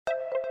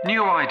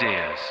New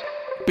ideas.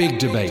 Big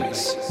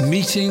debates.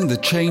 Meeting the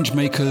change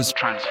makers.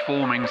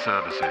 Transforming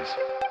services.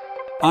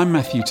 I'm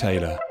Matthew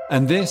Taylor,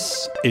 and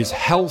this is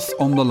Health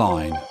on the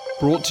Line,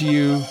 brought to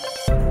you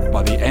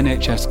by the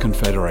NHS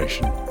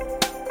Confederation.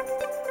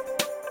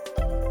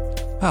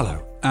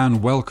 Hello,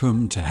 and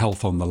welcome to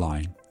Health on the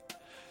Line.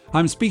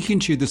 I'm speaking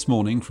to you this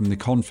morning from the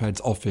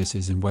Confed's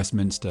offices in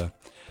Westminster,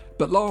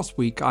 but last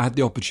week I had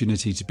the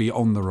opportunity to be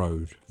on the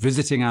road,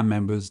 visiting our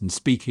members and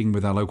speaking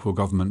with our local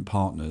government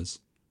partners.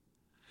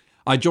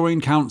 I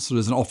joined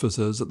councillors and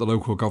officers at the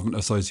Local Government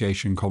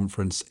Association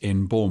conference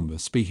in Bournemouth,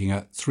 speaking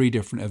at 3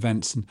 different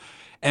events and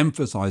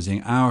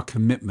emphasising our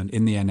commitment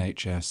in the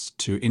NHS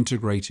to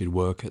integrated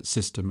work at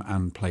system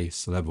and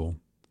place level.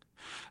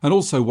 And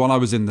also, while I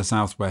was in the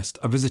southwest,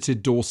 I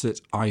visited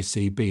Dorset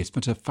ICB. I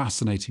spent a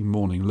fascinating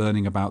morning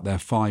learning about their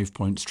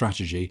 5-point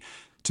strategy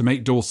to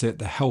make Dorset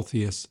the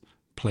healthiest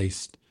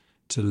place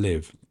to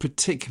live.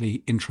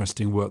 Particularly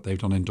interesting work they've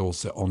done in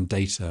Dorset on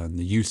data and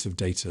the use of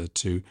data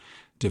to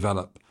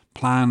develop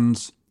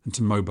plans and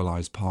to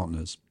mobilise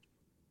partners.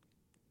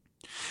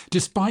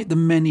 Despite the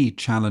many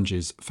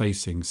challenges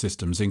facing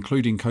systems,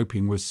 including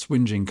coping with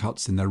swinging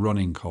cuts in their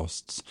running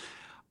costs,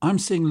 I'm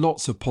seeing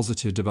lots of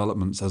positive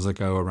developments as I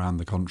go around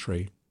the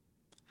country.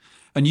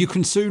 And you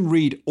can soon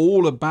read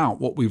all about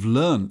what we've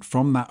learned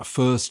from that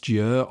first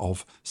year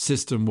of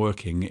system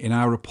working in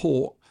our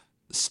report,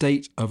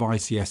 State of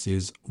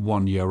ICS's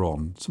 1 year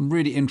on. Some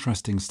really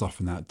interesting stuff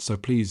in that, so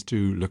please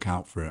do look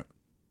out for it.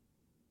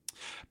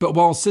 But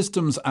while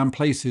systems and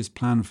places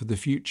plan for the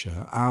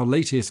future, our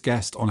latest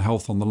guest on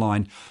Health on the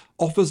Line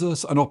offers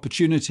us an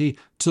opportunity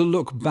to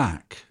look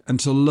back and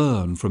to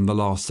learn from the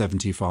last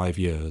 75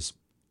 years.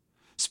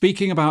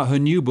 Speaking about her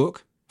new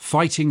book,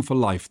 Fighting for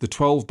Life, the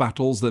 12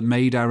 Battles That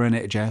Made Our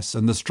NHS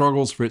and the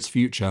Struggles for Its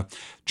Future,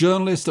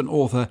 journalist and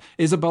author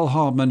Isabel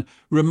Hardman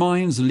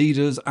reminds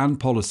leaders and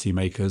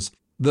policymakers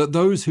that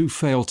those who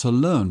fail to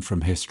learn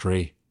from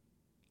history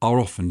are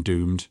often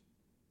doomed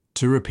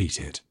to repeat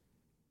it.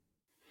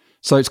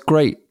 So it's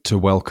great to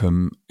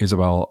welcome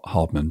Isabel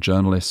Hardman,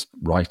 journalist,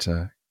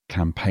 writer,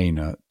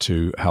 campaigner,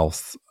 to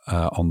Health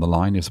on the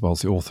Line.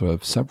 Isabel's the author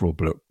of several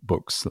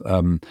books,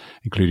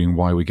 including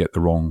Why We Get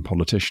the Wrong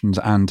Politicians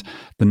and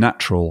The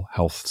Natural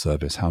Health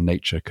Service, How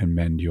Nature Can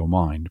Mend Your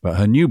Mind. But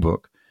her new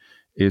book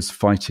is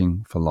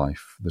Fighting for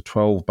Life, the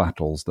 12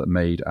 Battles That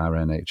Made Our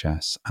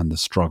NHS and the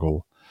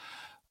Struggle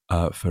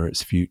for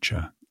Its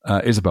Future.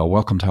 Isabel,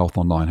 welcome to Health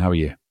Online. How are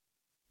you?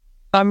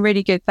 I'm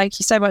really good. Thank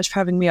you so much for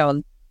having me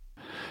on.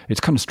 It's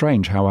kind of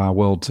strange how our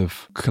worlds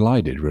have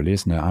collided, really,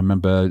 isn't it? I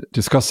remember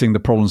discussing the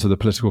problems of the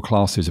political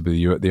classes with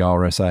you at the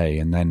RSA,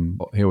 and then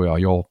here we are,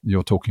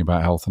 you're talking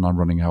about health and I'm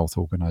running a health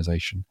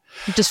organisation.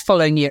 I'm just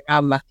following you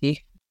around, Matthew.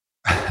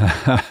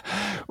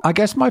 I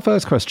guess my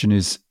first question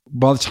is,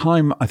 by the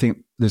time I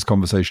think this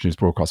conversation is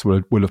broadcast,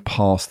 we'll have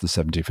passed the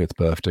 75th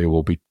birthday,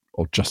 it'll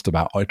just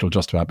about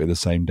be the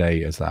same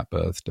day as that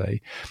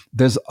birthday.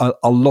 There's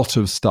a lot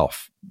of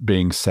stuff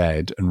being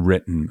said and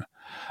written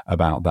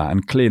about that.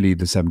 And clearly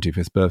the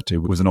 75th birthday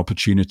was an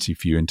opportunity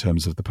for you in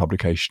terms of the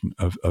publication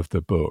of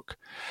the book.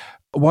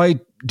 Why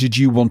did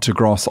you want to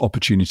grasp the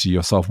opportunity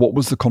yourself? What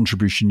was the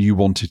contribution you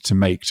wanted to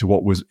make to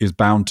what is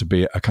bound to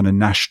be a kind of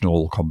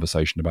national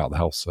conversation about the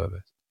health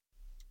service?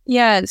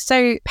 Yeah,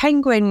 so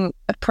Penguin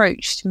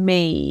approached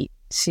me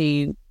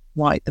to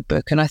write the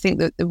book. And I think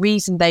that the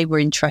reason they were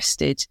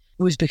interested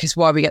was because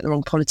Why We Get the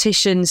Wrong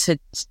Politicians had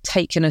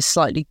taken a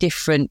slightly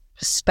different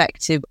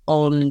perspective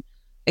on,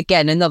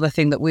 again, another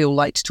thing that we all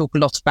like to talk a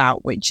lot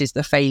about, which is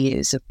the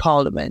failures of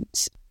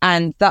Parliament.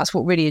 And that's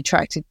what really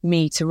attracted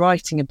me to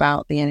writing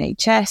about the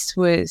NHS.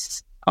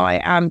 Was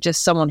I am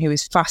just someone who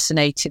is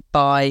fascinated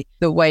by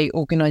the way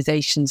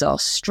organisations are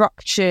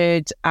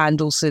structured and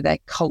also their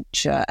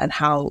culture, and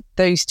how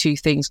those two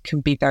things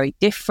can be very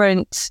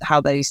different, how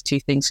those two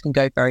things can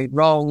go very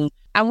wrong.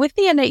 And with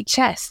the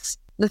NHS,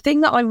 the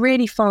thing that I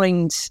really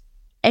find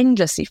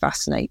endlessly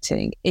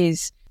fascinating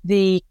is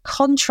the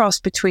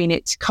contrast between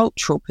its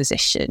cultural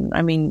position.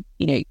 I mean,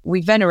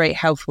 we venerate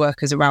health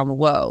workers around the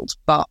world,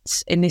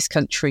 but in this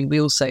country, we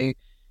also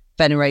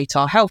venerate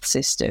our health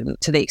system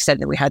to the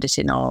extent that we had it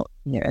in our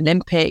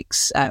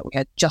Olympics. We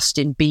had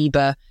Justin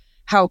Bieber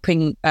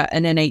helping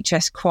an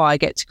NHS choir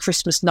get to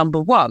Christmas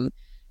 #1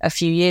 a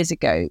few years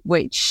ago,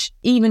 which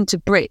even to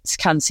Brits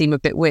can seem a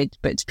bit weird,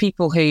 but to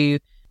people who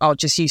are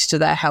just used to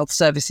their health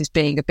services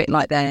being a bit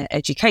like their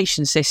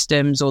education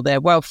systems or their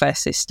welfare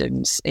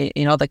systems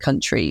in other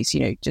countries,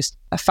 just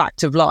a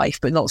fact of life,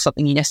 but not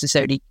something you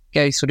necessarily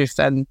go sort of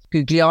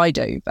googly-eyed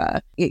over.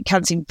 It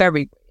can seem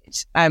very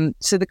weird.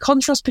 So the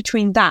contrast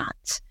between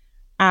that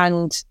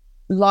and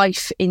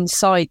life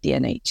inside the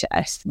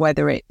NHS,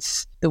 whether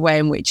it's the way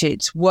in which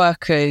its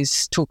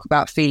workers talk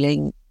about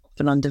feeling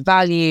often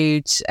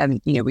undervalued,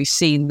 and we've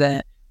seen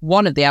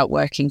one of the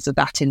outworkings of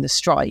that in the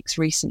strikes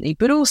recently,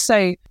 but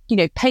also,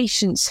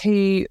 patients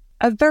who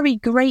are very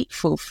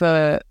grateful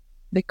for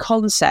the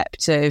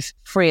concept of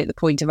free at the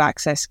point of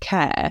access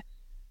care,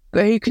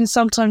 but who can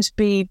sometimes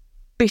be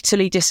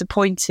bitterly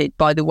disappointed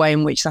by the way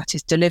in which that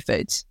is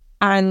delivered.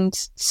 And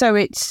so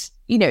it's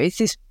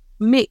this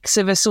mix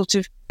of a sort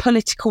of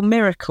political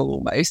miracle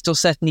almost, or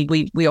certainly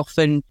we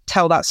often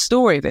tell that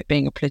story of it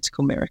being a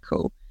political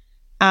miracle.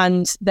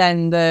 And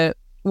then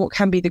what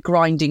can be the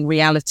grinding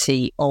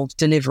reality of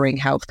delivering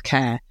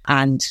healthcare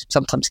and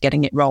sometimes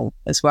getting it wrong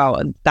as well.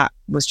 And that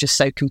was just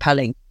so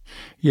compelling.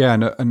 Yeah,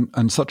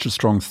 and such a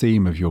strong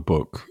theme of your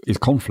book is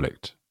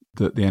conflict,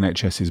 that the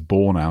NHS is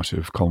born out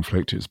of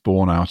conflict. It's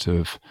born out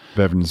of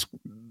Bevan's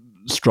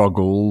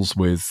struggles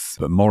with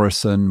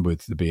Morrison,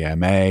 with the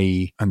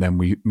BMA, and then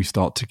we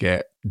start to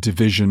get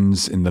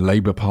divisions in the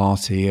Labour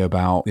Party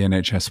about the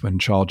NHS when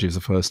charges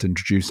are first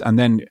introduced. And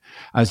then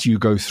as you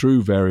go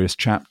through various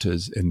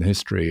chapters in the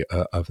history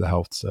of the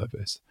health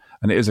service,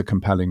 and it is a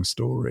compelling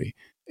story,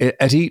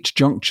 at each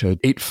juncture,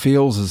 it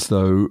feels as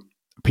though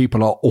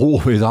people are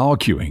always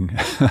arguing.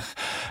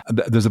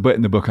 There's a bit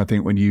in the book, I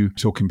think, when you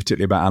talking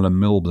particularly about Alan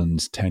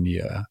Milburn's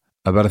tenure,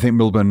 but I think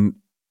Milburn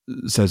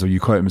says, or you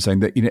quote him saying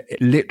that,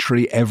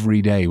 literally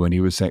every day when he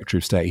was Secretary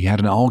of State, he had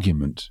an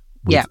argument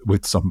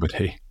with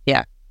somebody.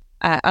 Yeah.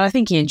 And I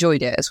think he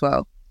enjoyed it as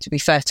well. To be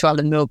fair to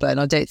Alan Milburn,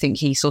 I don't think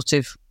he sort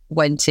of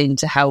went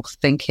into health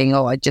thinking,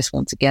 I just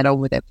want to get on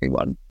with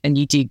everyone. And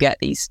you do get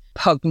these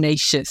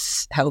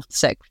pugnacious health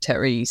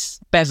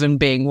secretaries, Bevan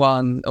being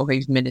one, or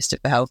who's Minister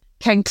for Health,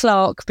 Ken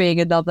Clarke being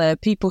another,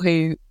 people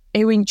who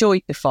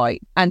enjoyed the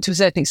fight. And to a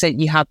certain extent,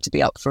 you have to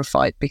be up for a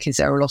fight because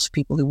there are a lot of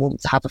people who want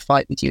to have a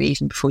fight with you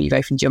even before you've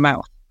opened your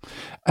mouth.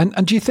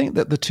 And do you think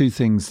that the two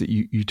things that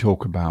you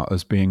talk about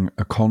as being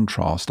a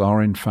contrast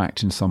are in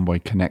fact in some way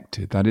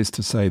connected? That is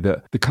to say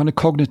that the kind of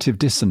cognitive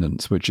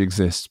dissonance which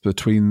exists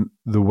between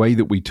the way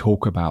that we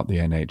talk about the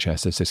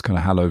NHS as this kind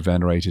of hallowed,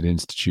 venerated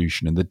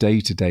institution and the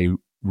day-to-day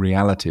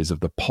realities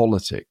of the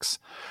politics,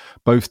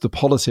 both the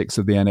politics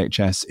of the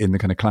NHS in the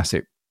kind of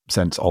classic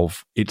sense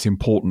of its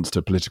importance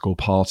to political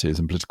parties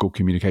and political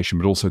communication,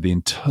 but also the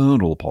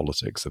internal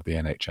politics of the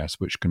NHS,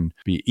 which can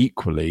be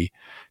equally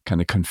kind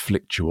of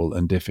conflictual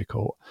and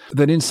difficult.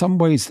 That in some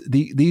ways,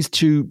 these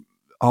two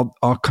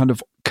are kind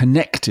of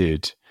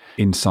connected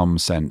in some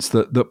sense,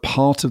 that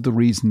part of the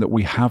reason that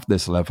we have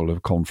this level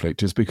of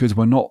conflict is because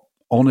we're not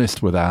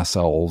honest with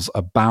ourselves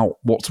about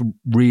what's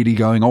really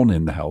going on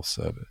in the health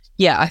service.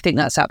 Yeah, I think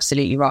that's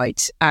absolutely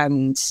right.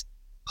 And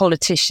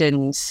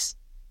politicians,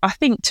 I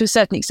think, to a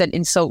certain extent,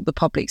 insult the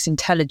public's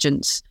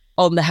intelligence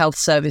on the health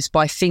service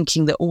by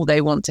thinking that all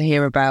they want to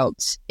hear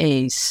about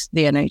is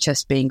the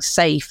NHS being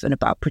safe and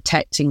about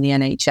protecting the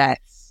NHS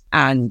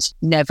and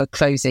never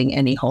closing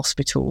any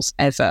hospitals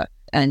ever.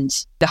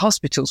 And the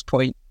hospitals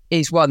point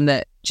is one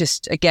that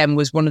just, again,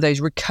 was one of those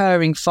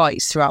recurring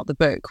fights throughout the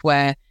book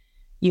where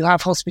you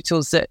have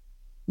hospitals that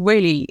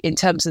really, in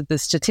terms of the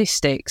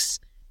statistics,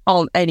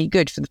 aren't any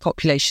good for the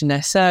population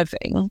they're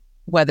serving,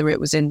 whether it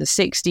was in the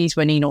 60s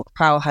when Enoch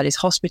Powell had his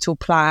hospital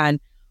plan,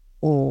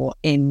 or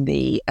in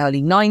the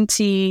early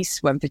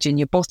 90s when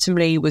Virginia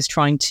Bottomley was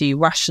trying to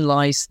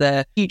rationalise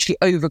the hugely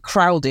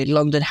overcrowded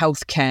London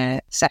healthcare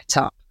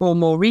setup. Or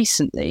more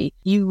recently,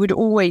 you would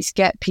always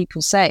get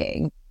people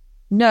saying,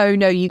 no,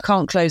 you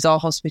can't close our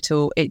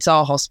hospital, it's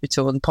our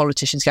hospital. And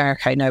politicians going,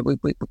 okay, no,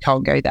 we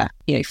can't go there.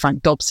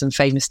 Frank Dobson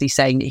famously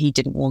saying that he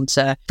didn't want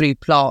a blue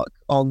plaque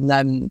on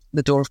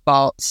the door of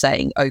Bath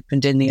saying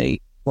opened in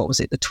the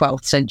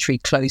 12th century,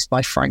 closed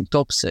by Frank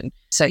Dobson.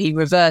 So he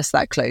reversed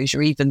that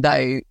closure, even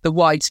though the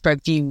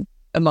widespread view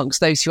amongst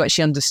those who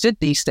actually understood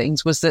these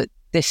things was that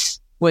this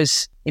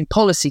was, in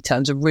policy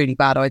terms, a really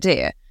bad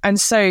idea. And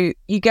so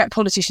you get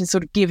politicians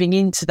sort of giving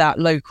into that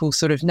local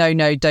sort of, no,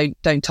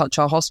 don't touch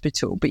our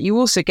hospital. But you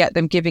also get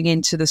them giving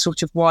into the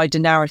sort of wider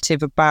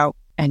narrative about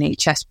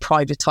NHS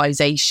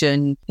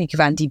privatisation. Think of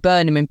Andy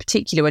Burnham in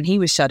particular when he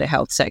was Shadow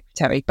Health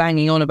Secretary,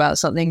 banging on about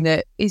something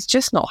that is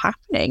just not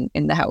happening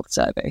in the health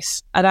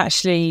service, and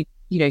actually,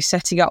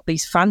 setting up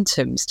these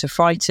phantoms to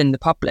frighten the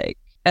public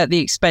at the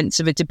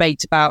expense of a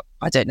debate about,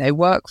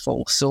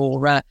 workforce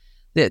or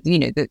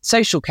the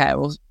social care.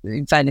 Or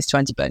in fairness to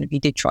Andy Burnham, he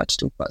did try to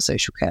talk about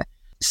social care.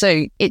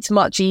 So it's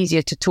much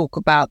easier to talk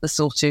about the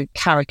sort of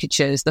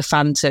caricatures, the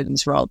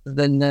phantoms, rather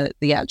than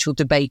the actual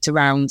debate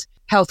around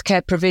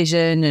healthcare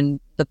provision and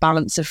the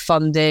balance of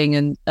funding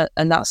and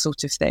that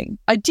sort of thing.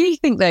 I do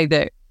think, though,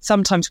 that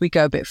sometimes we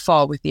go a bit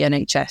far with the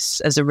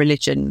NHS as a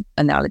religion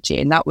analogy.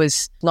 And that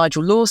was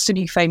Nigel Lawson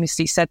who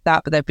famously said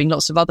that, but there have been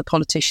lots of other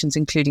politicians,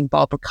 including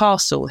Barbara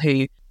Castle,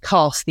 who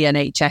cast the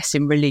NHS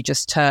in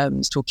religious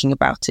terms, talking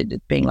about it as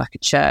being like a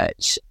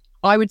church.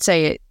 I would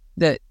say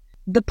that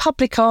the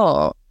public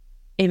are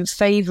in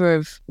favour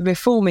of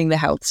reforming the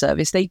health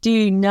service. They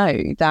do know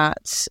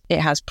that it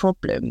has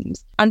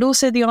problems. And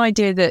also the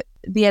idea that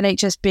the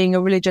NHS being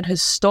a religion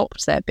has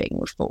stopped there being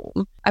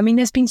reform. I mean,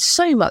 there's been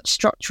so much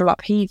structural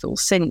upheaval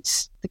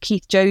since the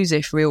Keith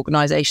Joseph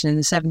reorganisation in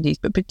the 70s,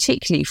 but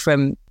particularly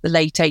from the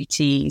late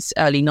 80s,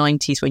 early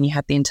 90s, when you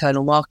had the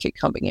internal market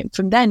coming in.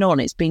 From then on,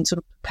 it's been sort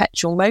of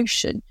perpetual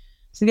motion.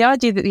 So the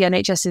idea that the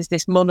NHS is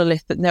this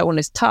monolith that no one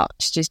has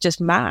touched is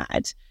just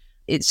mad.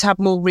 It's had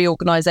more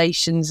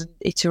reorganisations and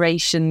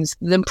iterations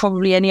than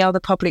probably any other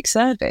public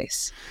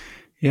service.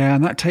 Yeah,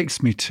 and that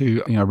takes me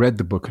to, I read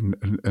the book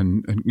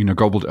and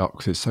gobbled it up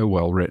because it's so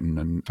well written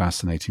and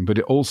fascinating. But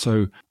it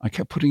also, I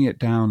kept putting it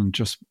down and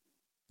just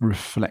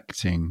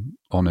reflecting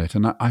on it.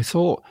 And I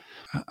thought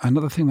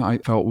another thing that I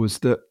felt was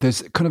that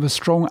there's kind of a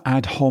strong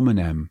ad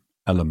hominem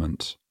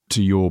element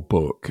to your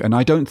book. And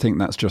I don't think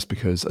that's just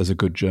because, as a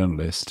good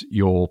journalist,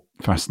 you're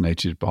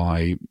fascinated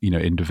by,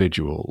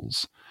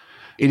 individuals.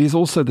 It is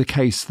also the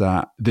case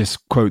that this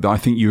quote that I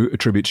think you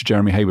attribute to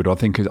Jeremy Hayward, I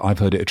think I've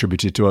heard it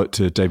attributed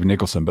to David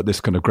Nicholson, but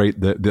this kind of great,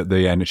 the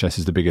NHS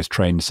is the biggest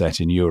train set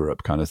in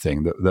Europe kind of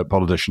thing, that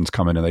politicians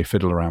come in and they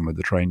fiddle around with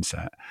the train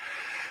set.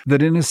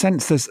 That in a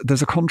sense,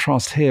 there's a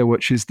contrast here,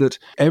 which is that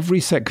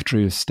every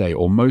Secretary of State,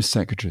 or most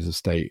Secretaries of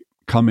State,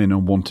 come in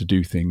and want to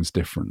do things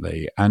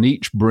differently, and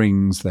each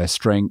brings their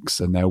strengths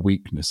and their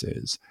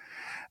weaknesses.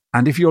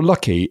 And if you're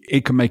lucky,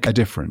 it can make a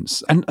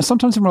difference, and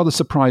sometimes in rather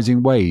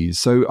surprising ways.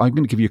 So I'm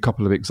going to give you a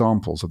couple of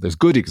examples of this.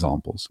 Good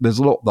examples. There's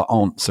a lot that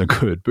aren't so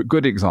good, but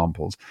good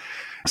examples.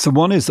 So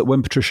one is that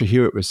when Patricia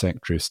Hewitt was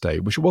Secretary of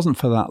State, which wasn't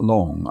for that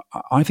long,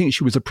 I think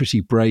she was a pretty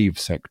brave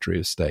Secretary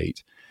of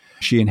State.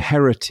 She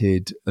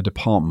inherited a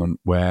department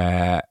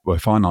where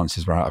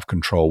finances were out of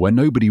control, where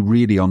nobody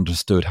really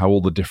understood how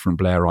all the different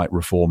Blairite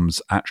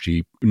reforms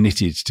actually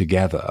knitted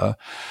together,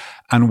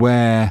 and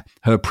where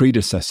her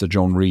predecessor,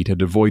 John Reid,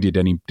 had avoided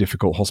any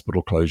difficult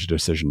hospital closure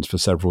decisions for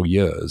several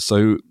years.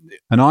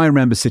 And I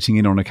remember sitting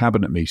in on a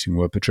cabinet meeting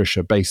where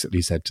Patricia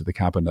basically said to the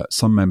cabinet,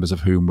 some members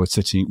of whom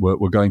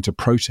were going to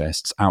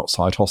protests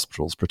outside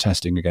hospitals,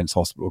 protesting against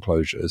hospital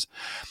closures.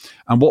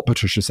 And what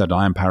Patricia said,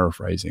 I am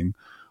paraphrasing,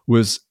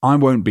 was, I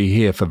won't be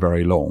here for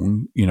very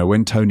long.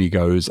 When Tony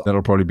goes,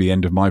 that'll probably be the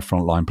end of my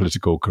frontline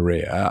political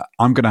career.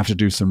 I'm going to have to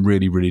do some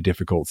really, really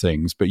difficult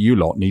things, but you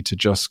lot need to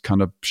just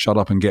kind of shut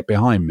up and get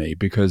behind me,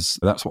 because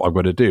that's what I've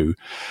got to do.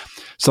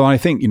 So I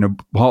think,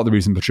 part of the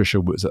reason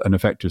Patricia was an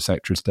effective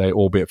Secretary of State,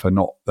 albeit for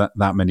not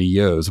that many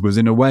years, was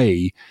in a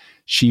way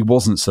she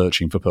wasn't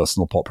searching for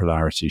personal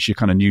popularity. She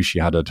kind of knew she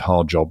had a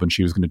hard job and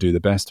she was going to do the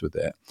best with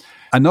it.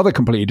 Another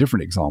completely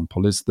different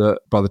example is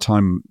that by the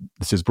time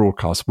this is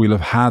broadcast, we'll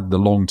have had the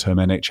long-term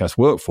NHS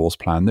workforce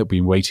plan that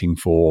we've been waiting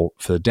for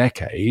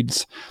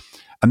decades.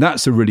 And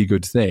that's a really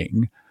good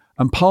thing.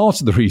 And part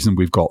of the reason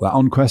we've got that,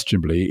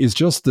 unquestionably, is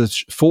just the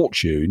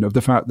fortune of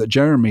the fact that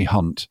Jeremy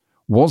Hunt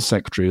was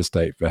Secretary of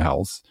State for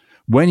Health.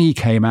 When he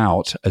came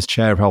out as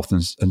chair of Health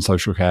and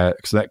Social Care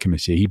Select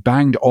Committee, he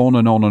banged on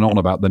and on and on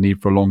about the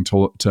need for a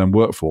long-term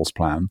workforce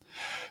plan.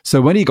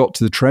 So when he got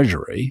to the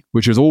Treasury,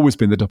 which has always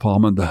been the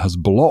department that has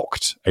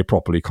blocked a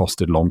properly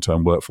costed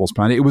long-term workforce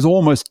plan, it was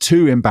almost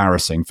too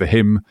embarrassing for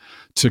him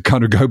to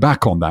kind of go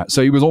back on that.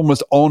 So he was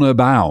almost honour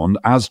bound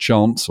as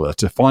Chancellor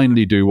to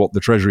finally do what the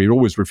Treasury had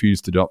always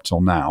refused to do up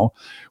till now,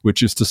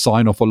 which is to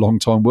sign off a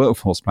long-term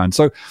workforce plan.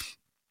 So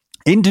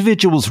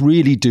individuals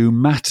really do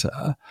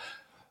matter.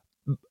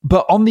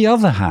 But on the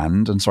other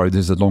hand, and sorry, this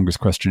is the longest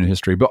question in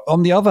history, but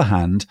on the other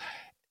hand,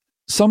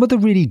 some of the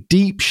really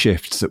deep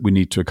shifts that we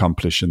need to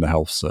accomplish in the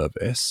health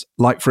service,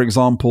 like, for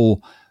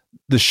example,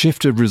 the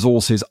shift of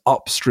resources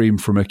upstream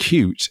from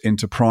acute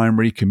into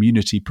primary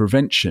community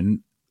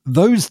prevention,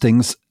 those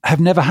things have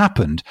never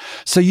happened.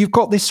 So you've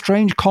got this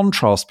strange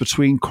contrast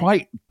between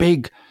quite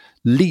big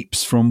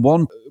leaps from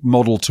one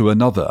model to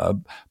another,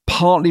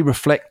 partly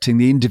reflecting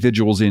the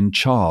individuals in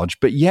charge,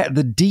 but yet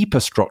the deeper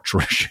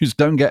structural issues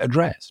don't get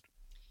addressed.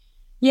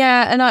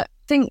 Yeah, and I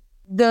think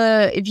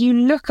if you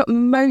look at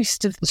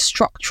most of the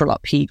structural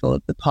upheaval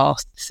of the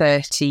past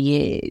 30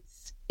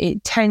 years,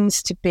 it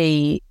tends to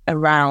be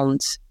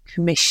around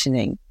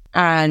commissioning,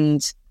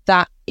 and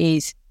that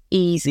is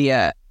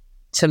easier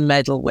to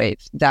meddle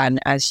with than,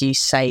 as you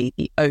say,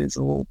 the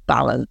overall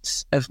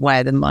balance of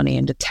where the money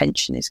and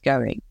attention is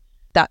going.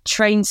 That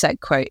train set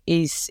quote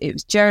it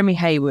was Jeremy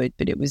Hayward,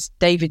 but it was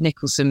David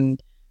Nicholson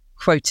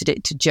quoted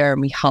it to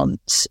Jeremy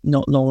Hunt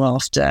not long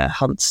after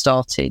Hunt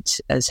started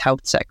as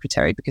Health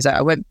Secretary, because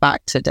I went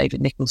back to David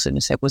Nicholson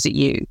and said, was it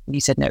you? And he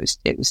said, no,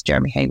 it was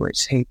Jeremy Hayward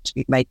who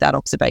made that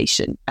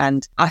observation.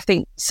 And I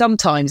think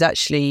sometimes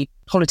actually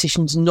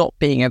politicians not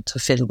being able to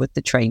fiddle with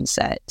the train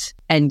set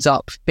ends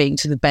up being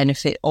to the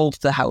benefit of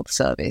the health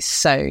service.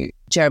 So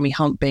Jeremy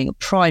Hunt being a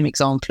prime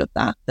example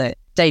of that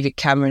David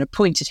Cameron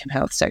appointed him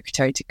Health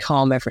Secretary to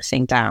calm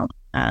everything down.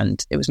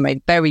 And it was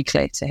made very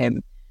clear to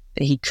him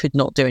that he could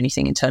not do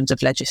anything in terms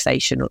of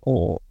legislation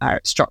or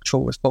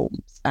structural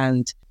reforms.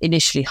 And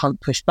initially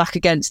Hunt pushed back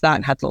against that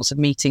and had lots of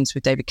meetings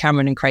with David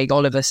Cameron and Craig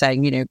Oliver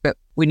saying, but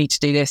we need to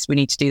do this, we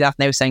need to do that.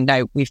 And they were saying,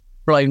 no, we've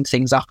blown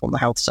things up on the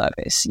health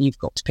service. You've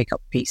got to pick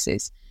up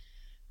pieces.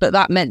 But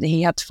that meant that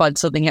he had to find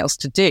something else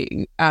to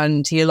do.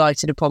 And he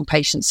alighted upon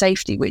patient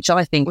safety, which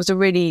I think was a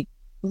really,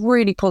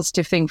 really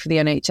positive thing for the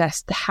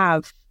NHS, to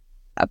have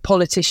a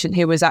politician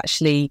who was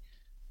actually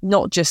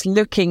not just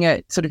looking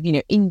at sort of,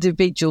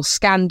 individual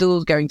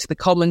scandals, going to the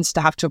Commons to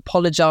have to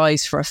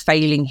apologise for a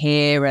failing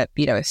here,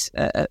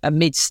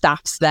 amid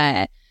staffs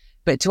there,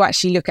 but to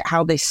actually look at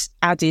how this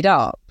added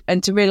up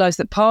and to realise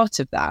that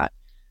part of that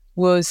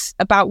was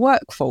about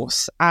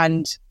workforce,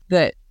 and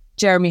that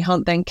Jeremy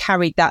Hunt then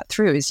carried that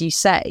through, as you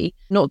say,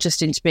 not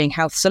just into being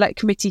Health Select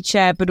Committee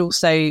chair, but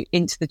also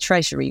into the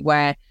Treasury,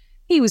 where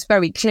he was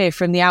very clear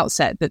from the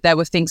outset that there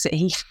were things that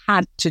he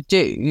had to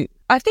do,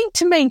 I think,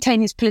 to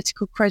maintain his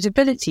political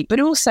credibility, but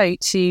also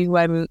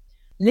to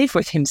live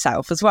with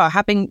himself as well.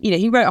 Having,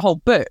 he wrote a whole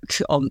book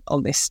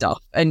on this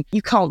stuff, and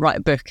you can't write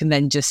a book and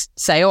then just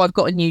say, oh, I've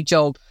got a new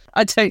job.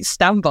 I don't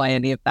stand by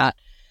any of that.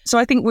 So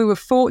I think we were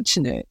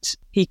fortunate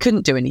he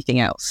couldn't do anything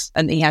else,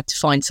 and he had to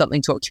find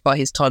something to occupy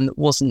his time that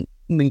wasn't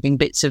moving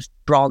bits of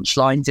branch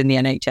lines in the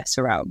NHS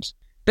around.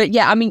 But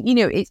yeah, I mean,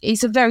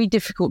 it's a very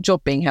difficult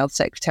job being Health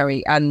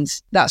Secretary, and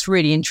that's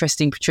really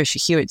interesting, Patricia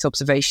Hewitt's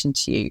observation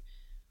to you.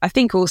 I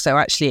think also,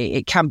 actually,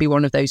 it can be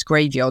one of those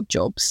graveyard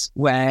jobs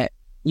where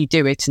you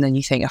do it and then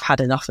you think, I've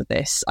had enough of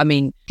this. I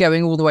mean,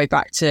 going all the way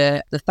back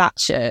to the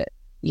Thatcher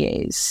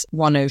years,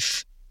 one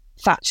of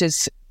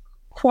Thatcher's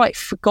quite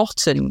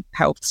forgotten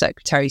health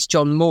secretaries,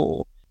 John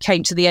Moore,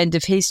 came to the end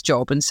of his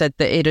job and said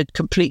that it had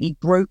completely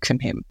broken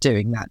him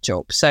doing that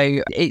job.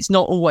 So it's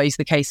not always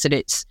the case that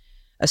it's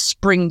a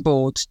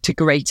springboard to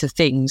greater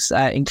things,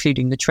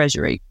 including the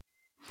Treasury.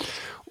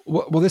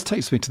 Well, this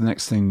takes me to the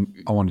next thing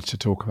I wanted to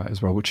talk about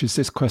as well, which is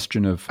this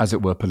question of, as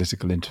it were,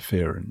 political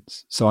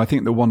interference. So I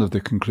think that one of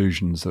the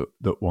conclusions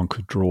that one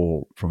could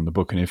draw from the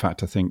book, and in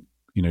fact, I think,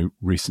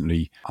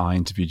 recently I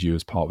interviewed you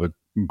as part of a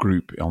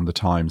group on the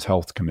Times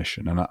Health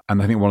Commission.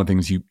 And I think one of the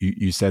things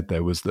you said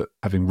there was that,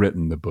 having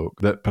written the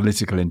book, that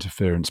political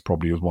interference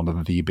probably was one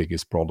of the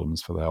biggest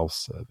problems for the health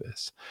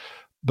service.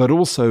 But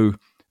also,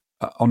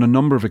 on a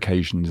number of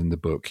occasions in the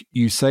book,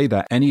 you say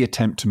that any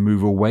attempt to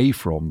move away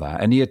from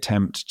that, any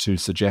attempt to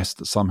suggest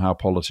that somehow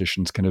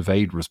politicians can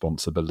evade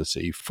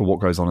responsibility for what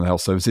goes on in the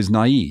health service is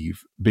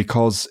naive,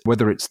 because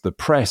whether it's the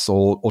press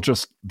or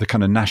just the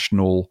kind of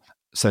national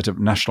set of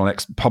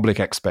public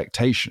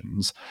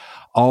expectations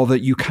are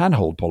that you can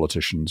hold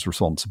politicians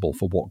responsible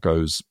for what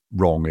goes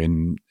wrong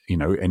in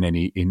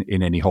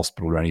any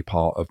hospital or any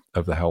part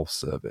of the health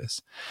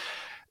service.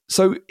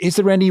 So is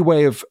there any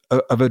way of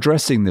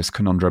addressing this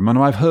conundrum? And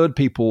I've heard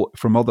people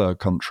from other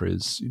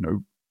countries,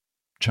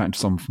 chatting to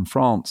someone from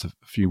France a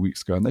few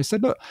weeks ago, and they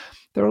said, look,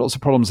 there are lots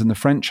of problems in the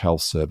French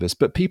health service,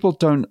 but people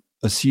don't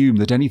assume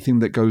that anything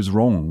that goes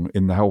wrong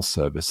in the health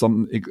service,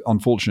 some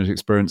unfortunate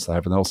experience they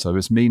have in the health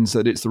service, means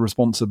that it's the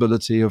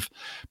responsibility of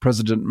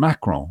President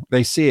Macron.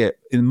 They see it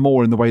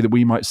more in the way that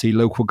we might see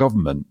local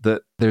government,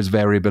 that there's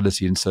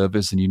variability in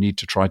service and you need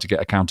to try to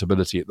get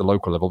accountability at the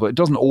local level, but it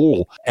doesn't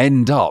all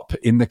end up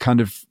in the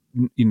kind of,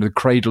 the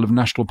cradle of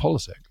national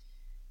politics.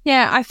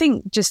 Yeah, I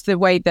think just the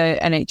way the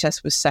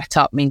NHS was set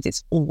up means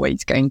it's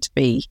always going to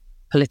be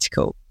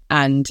political,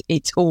 and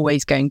it's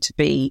always going to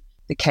be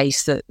the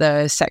case that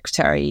the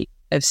Secretary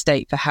of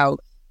State for Health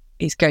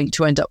is going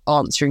to end up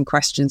answering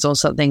questions on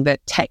something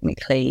that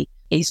technically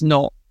is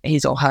not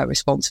his or her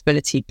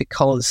responsibility,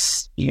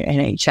 because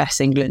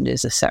NHS England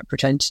is a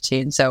separate entity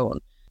and so on.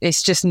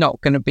 It's just not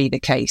going to be the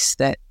case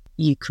that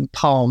you can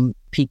palm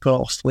people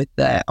off with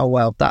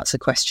that's a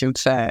question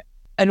for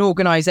an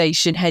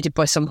organisation headed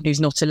by someone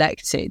who's not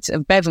elected.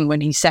 And Bevan, when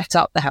he set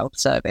up the health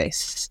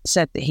service,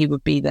 said that he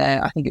would be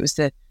I think it was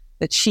the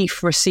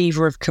chief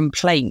receiver of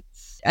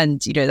complaints.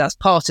 And, that's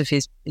part of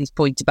his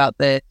point about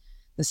the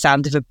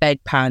sound of a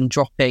bedpan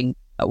dropping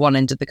at one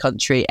end of the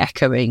country,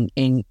 echoing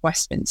in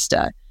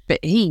Westminster. But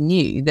he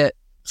knew that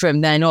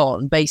from then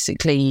on,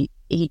 basically,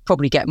 he'd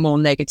probably get more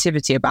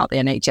negativity about the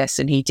NHS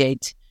than he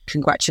did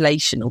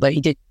congratulation, although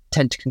he did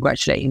tend to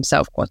congratulate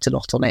himself quite a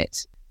lot on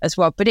it as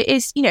well. But it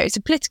is, it's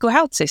a political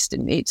health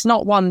system. It's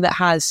not one that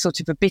has sort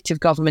of a bit of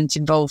government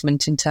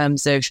involvement in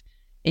terms of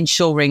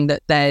ensuring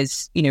that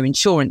there's,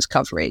 insurance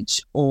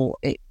coverage or,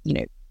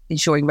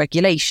 ensuring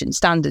regulation,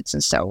 standards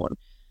and so on.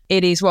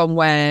 It is one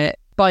where,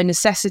 by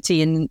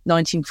necessity in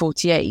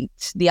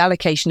 1948, the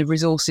allocation of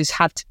resources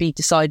had to be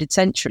decided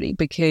centrally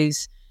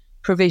because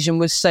provision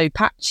was so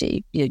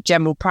patchy.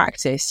 General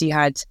practice, you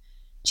had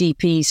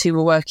GPs who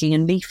were working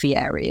in leafy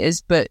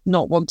areas but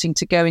not wanting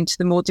to go into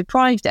the more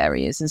deprived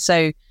areas. And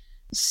so,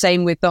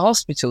 same with the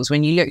hospitals.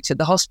 When you looked at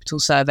the hospital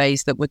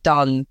surveys that were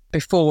done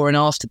before and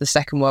after the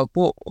Second World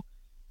War,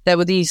 there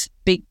were these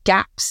big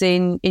gaps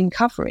in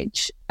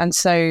coverage. And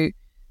so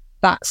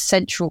that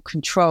central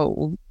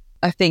control,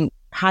 I think,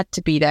 had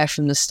to be there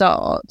from the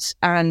start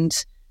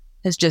and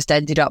has just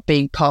ended up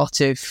being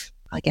part of,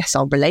 I guess,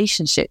 our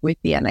relationship with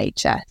the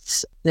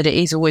NHS, that it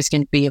is always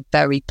going to be a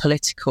very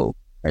political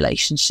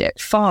relationship,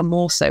 far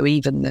more so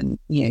even than,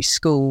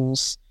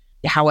 schools,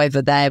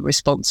 however they're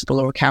responsible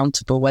or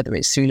accountable, whether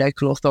it's through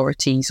local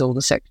authorities or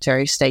the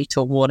Secretary of State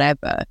or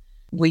whatever.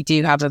 We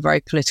do have a very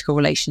political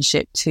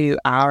relationship to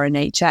our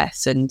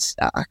NHS, and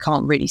I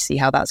can't really see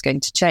how that's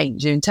going to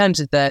change. In terms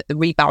of the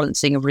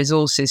rebalancing of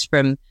resources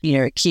from,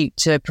 acute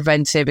to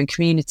preventive and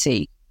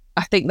community,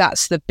 I think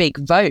that's the big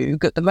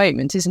vogue at the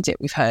moment, isn't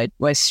it? We've heard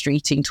Wes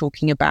Streeting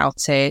talking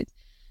about it.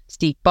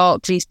 Steve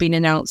Barclay's been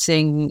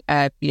announcing,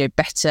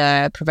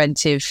 better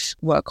preventive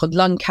work on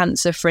lung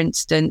cancer, for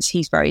instance.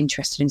 He's very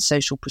interested in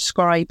social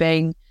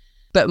prescribing.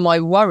 But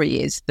my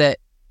worry is that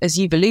as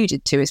you've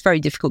alluded to, it's very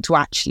difficult to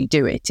actually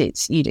do it.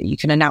 It's, you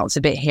can announce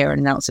a bit here and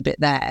announce a bit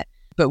there.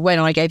 But when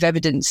I gave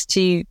evidence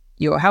to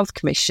your Health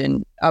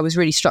Commission, I was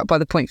really struck by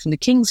the point from the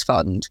King's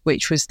Fund,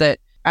 which was that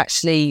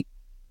actually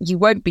you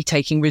won't be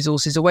taking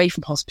resources away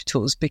from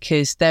hospitals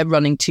because they're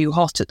running too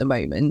hot at the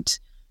moment.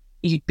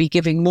 You'd be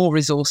giving more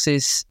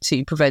resources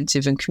to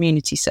preventive and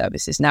community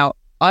services. Now,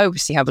 I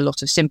obviously have a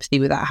lot of sympathy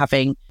with that,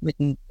 having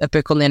written a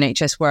book on the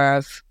NHS where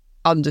I've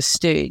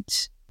understood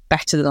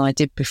better than I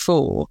did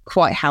before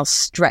quite how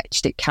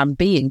stretched it can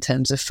be in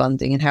terms of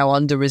funding and how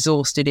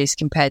under-resourced it is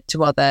compared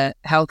to other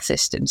health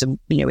systems. And,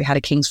 we had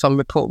a King's Fund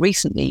report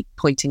recently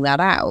pointing that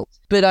out.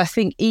 But I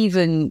think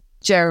even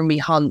Jeremy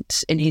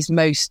Hunt, in his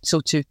most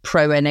sort of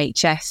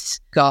pro-NHS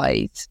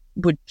guide,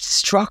 would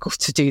struggle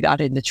to do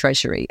that in the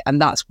Treasury.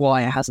 And that's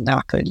why it hasn't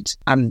happened.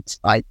 And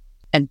I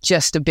am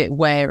just a bit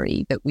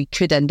wary that we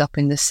could end up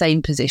in the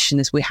same position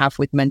as we have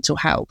with mental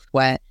health,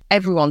 where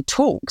everyone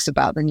talks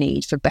about the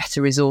need for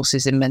better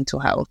resources in mental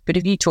health. But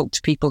if you talk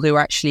to people who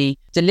are actually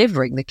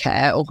delivering the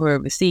care or who are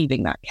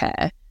receiving that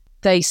care,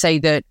 they say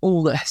that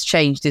all that has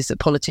changed is that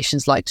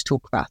politicians like to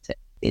talk about it.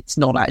 It's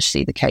not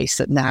actually the case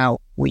that now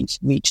we've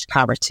reached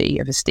parity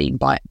of esteem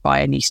by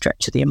any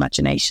stretch of the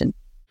imagination.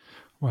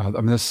 Well,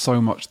 there's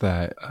so much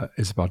there,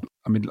 Isabel.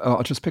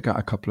 I'll just pick out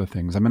a couple of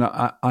things.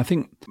 I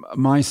think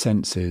my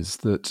sense is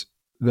that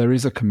there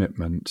is a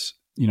commitment.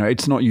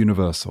 It's not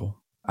universal.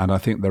 And I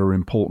think there are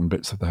important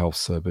bits of the health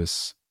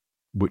service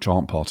which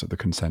aren't part of the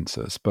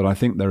consensus. But I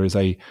think there is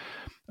a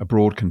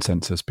broad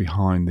consensus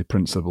behind the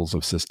principles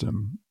of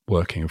system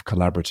working, of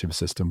collaborative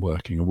system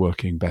working, and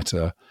working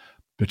better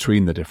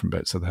between the different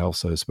bits of the health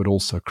service, but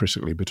also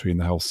critically between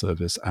the health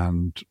service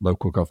and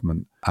local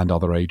government and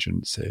other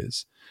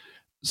agencies.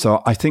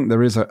 So I think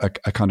there is a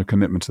kind of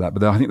commitment to that.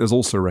 But I think there's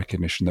also a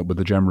recognition that with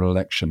the general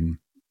election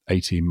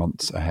 18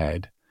 months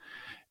ahead,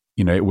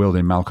 it will,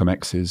 in Malcolm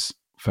X's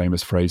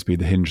famous phrase, be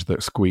the hinge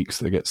that squeaks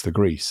that gets the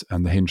grease.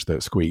 And the hinge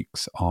that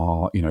squeaks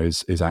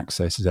is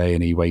access, is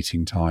A&E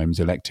waiting times,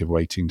 elective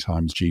waiting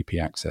times,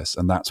 GP access.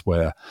 And that's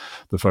where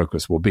the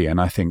focus will be.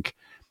 And I think,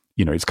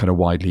 it's kind of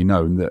widely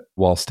known that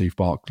while Steve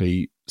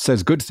Barclay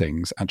says good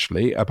things,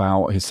 actually,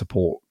 about his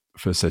support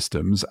for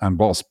systems, and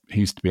whilst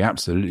he's to be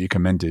absolutely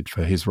commended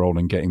for his role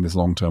in getting this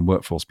long-term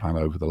workforce plan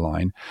over the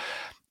line,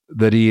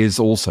 that he is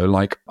also,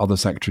 like other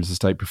secretaries of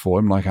state before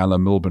him, like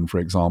Alan Milburn, for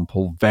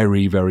example,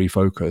 very, very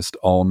focused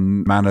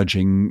on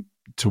managing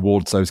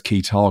towards those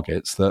key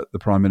targets that the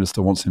Prime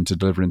Minister wants him to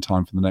deliver in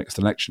time for the next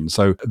election.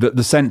 So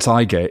the sense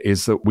I get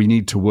is that we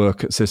need to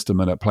work at system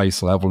and at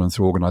place level and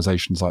through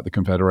organisations like the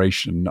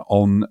Confederation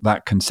on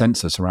that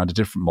consensus around a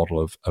different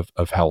model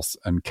of health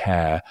and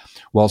care,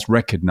 whilst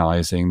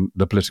recognising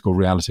the political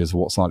realities of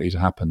what's likely to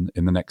happen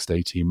in the next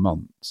 18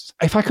 months.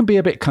 If I can be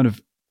a bit kind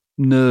of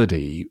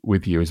nerdy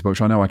with you, Isabel,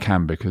 which I know I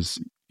can because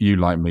you,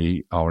 like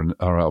me,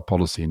 are a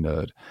policy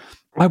nerd,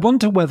 I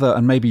wonder whether,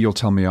 and maybe you'll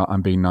tell me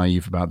I'm being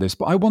naive about this,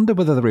 but I wonder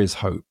whether there is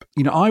hope.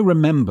 I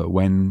remember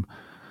when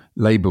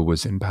Labour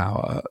was in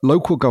power,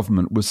 local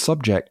government was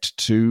subject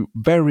to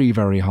very,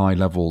 very high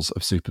levels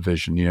of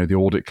supervision. The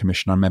Audit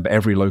Commission, I remember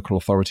every local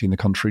authority in the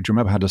country, do you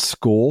remember, had a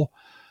score?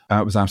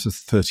 It was out of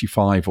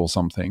 35 or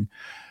something.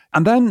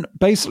 And then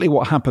basically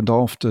what happened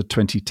after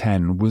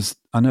 2010 was,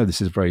 I know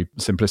this is very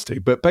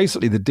simplistic, but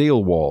basically the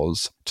deal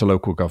was to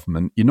local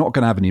government, you're not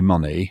going to have any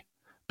money,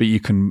 but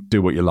you can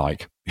do what you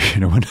like.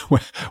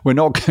 We're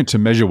not going to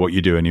measure what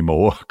you do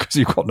anymore because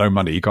you've got no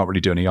money. You can't really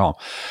do any harm.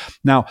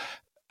 Now,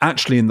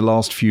 actually, in the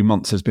last few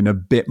months, there's been a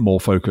bit more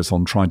focus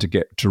on trying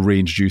to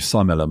reintroduce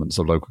some elements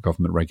of local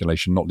government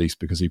regulation, not least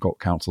because you've got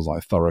councils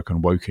like Thurrock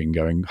and Woking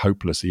going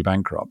hopelessly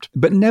bankrupt.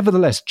 But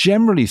nevertheless,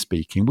 generally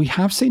speaking, we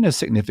have seen a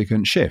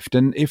significant shift.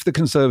 And if the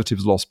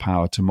Conservatives lost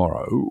power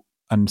tomorrow,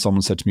 and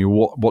someone said to me,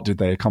 what did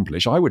they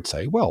accomplish? I would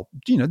say, well,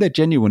 they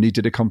genuinely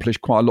did accomplish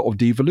quite a lot of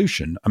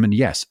devolution.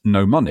 Yes,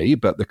 no money,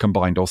 but the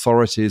combined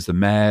authorities, the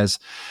mayors,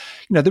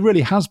 there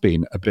really has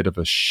been a bit of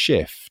a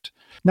shift.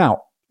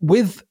 Now,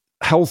 with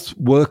health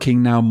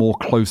working now more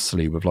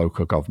closely with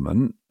local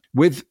government,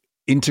 with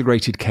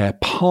integrated care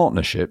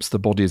partnerships, the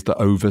bodies that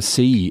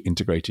oversee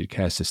integrated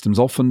care systems,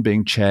 often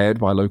being chaired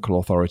by local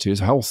authorities,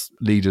 health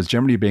leaders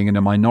generally being in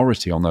a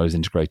minority on those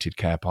integrated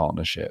care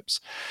partnerships,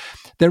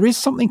 there is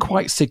something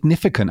quite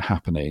significant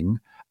happening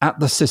at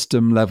the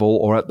system level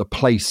or at the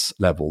place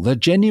level. There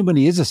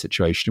genuinely is a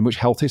situation in which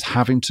health is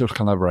having to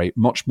collaborate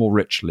much more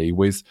richly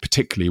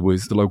particularly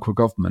with the local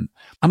government.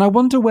 And I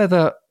wonder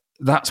whether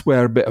that's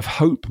where a bit of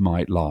hope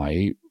might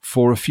lie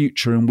for a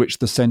future in which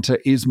the centre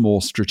is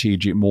more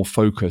strategic, more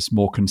focused,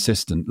 more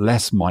consistent,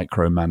 less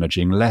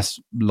micromanaging, less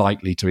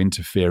likely to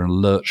interfere and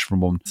lurch from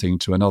one thing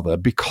to another.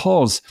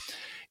 Because,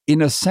 in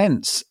a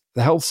sense,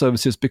 the health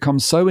services become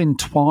so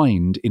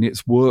entwined in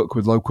its work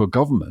with local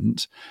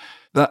government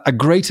that a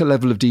greater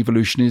level of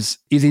devolution is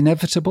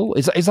inevitable.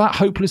 Is that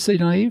hopelessly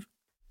naive?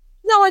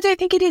 No, I don't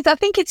think it is. I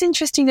think it's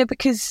interesting though,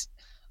 because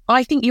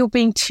I think you're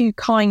being too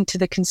kind to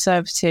the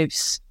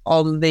Conservatives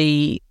on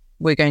the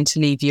 "we're going to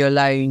leave you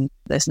alone,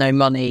 there's no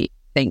money."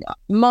 thing.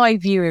 My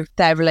view of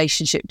their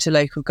relationship to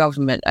local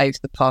government over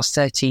the past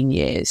 13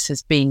 years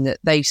has been that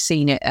they've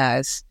seen it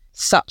as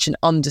such an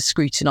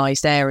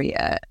under-scrutinised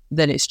area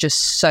that it's just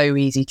so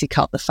easy to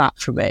cut the fat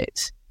from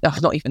it.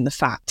 Not even the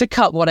fat, to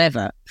cut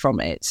whatever from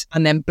it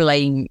and then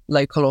blame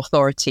local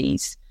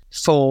authorities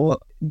for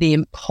the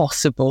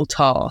impossible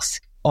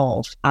task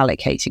of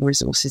allocating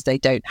resources they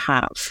don't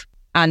have.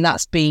 And I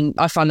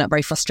find that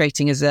very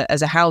frustrating as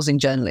a housing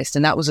journalist.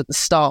 And that was at the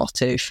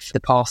start of the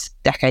past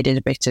decade and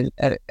a bit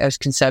of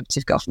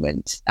Conservative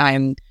government.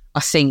 I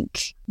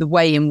think the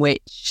way in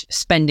which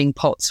spending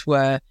pots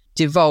were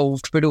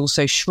devolved but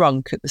also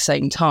shrunk at the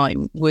same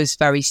time was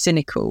very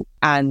cynical.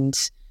 And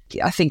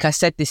I think I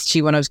said this to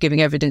you when I was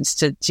giving evidence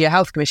to your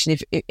health commission.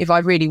 If I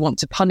really want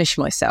to punish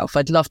myself,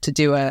 I'd love to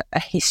do a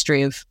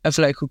history of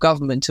local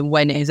government and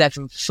when it has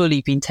ever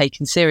fully been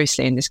taken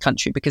seriously in this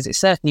country, because it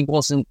certainly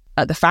wasn't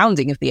at the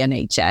founding of the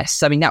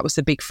NHS. I mean, that was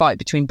the big fight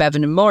between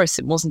Bevan and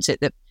Morrison, wasn't it?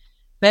 That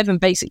Bevan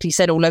basically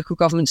said, local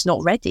government's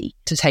not ready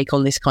to take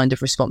on this kind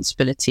of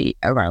responsibility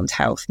around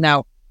health.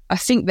 Now, I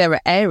think there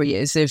are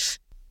areas of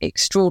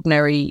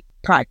extraordinary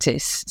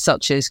practice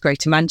such as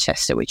Greater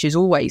Manchester, which is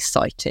always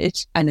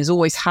cited and has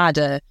always had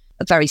a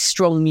very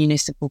strong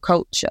municipal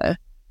culture.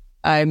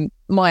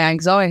 My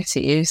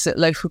anxiety is that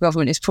local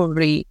government is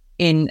probably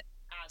in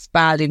as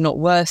bad, if not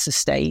worse, a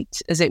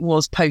state as it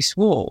was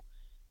post-war,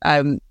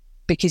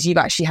 because you've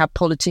actually had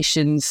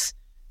politicians,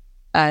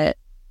 I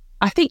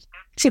think,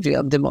 actively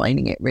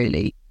undermining it,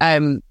 really.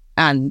 And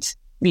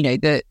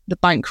the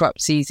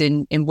bankruptcies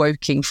in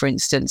Woking, for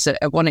instance,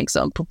 are one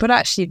example. But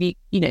actually,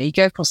 if you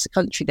go across the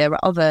country, there are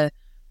other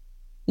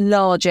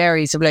large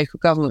areas of local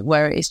government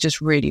where it is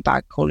just really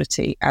bad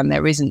quality, and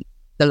there isn't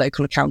the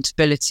local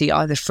accountability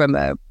either from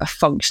a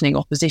functioning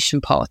opposition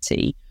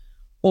party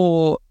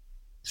or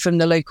from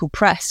the local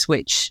press,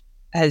 which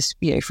has,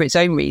 for its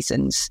own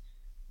reasons,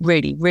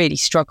 really, really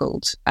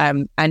struggled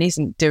and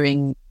isn't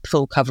doing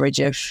full coverage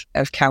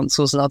of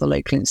councils and other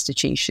local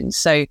institutions.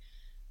 So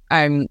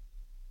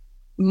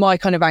my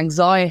kind of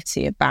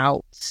anxiety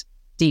about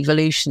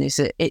devolution is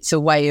that it's a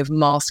way of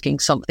masking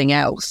something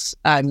else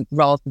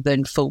rather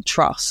than full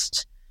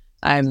trust.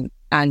 And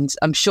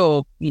I'm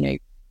sure,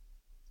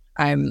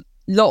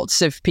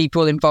 lots of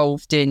people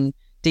involved in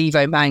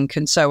Devo, Manc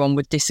and so on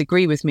would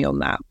disagree with me on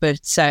that. But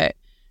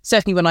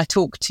certainly when I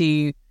talk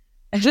to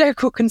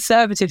local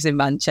Conservatives in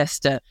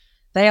Manchester,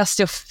 they are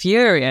still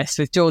furious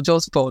with George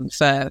Osborne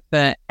for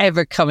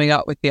ever coming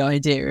up with the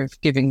idea of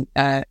giving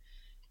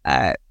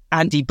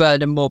Andy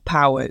Burnham more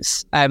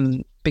powers,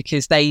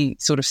 because they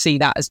sort of see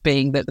that as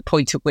being the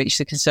point at which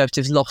the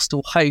Conservatives lost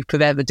all hope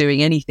of ever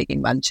doing anything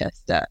in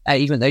Manchester,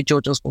 even though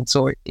George Osborne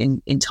saw it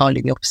in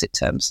entirely the opposite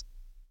terms.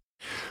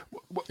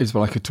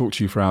 Isabel, I could talk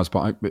to you for hours,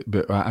 but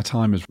our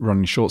time is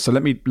running short. So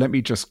let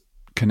me just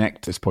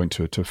connect this point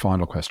to a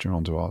final question I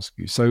want to ask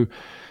you. So,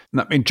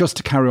 I mean, just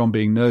to carry on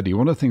being nerdy,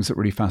 one of the things that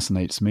really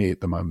fascinates me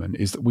at the moment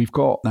is that we've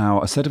got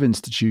now a set of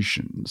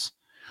institutions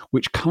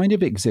which kind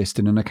of exist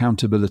in an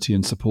accountability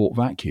and support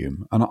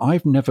vacuum. And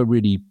I've never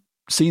really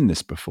seen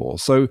this before.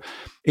 So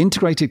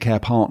integrated care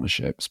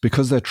partnerships,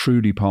 because they're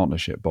truly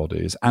partnership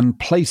bodies, and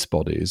place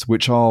bodies,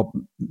 which are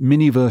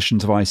mini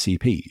versions of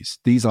ICPs.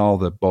 These are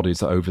the bodies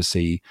that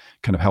oversee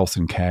kind of health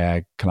and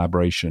care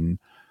collaboration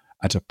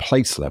at a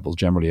place level,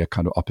 generally a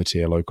kind of upper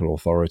tier local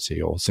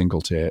authority or single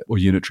tier or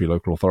unitary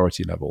local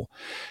authority level.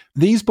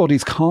 These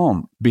bodies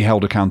can't be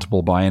held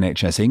accountable by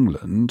NHS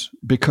England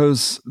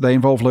because they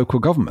involve local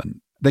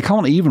government. They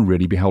can't even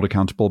really be held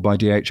accountable by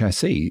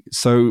DHSE.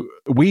 So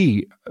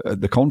we,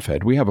 at the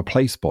Confed, we have a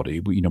place body.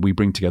 We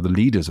bring together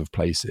leaders of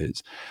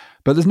places,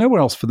 but there's nowhere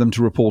else for them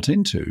to report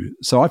into.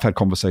 So I've had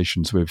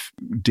conversations with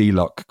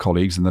DLUC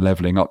colleagues in the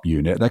Levelling Up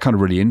unit. They're kind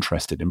of really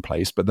interested in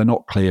place, but they're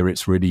not clear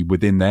it's really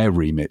within their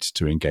remit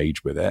to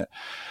engage with it.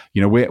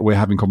 We're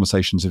having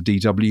conversations with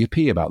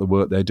DWP about the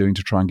work they're doing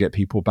to try and get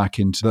people back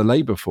into the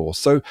labour force.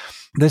 So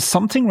there's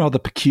something rather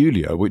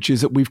peculiar, which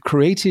is that we've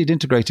created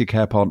integrated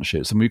care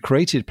partnerships and we've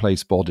created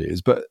place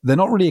bodies, but they're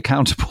not really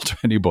accountable to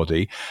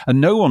anybody, and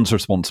no one's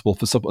responsible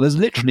for support. There's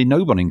literally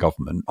no one in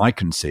government I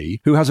can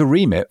see who has a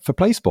remit for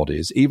place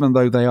bodies, even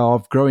though they are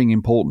of growing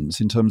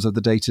importance in terms of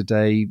the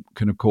day-to-day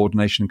kind of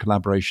coordination and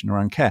collaboration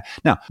around care.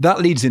 Now,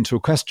 that leads into a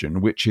question,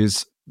 which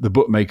is, the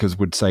bookmakers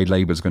would say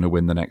Labour's going to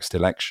win the next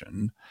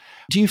election.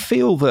 Do you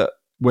feel that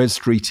Wes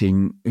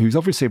Streeting, who's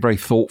obviously a very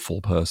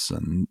thoughtful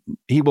person,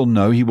 he will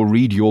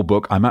read your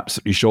book, I'm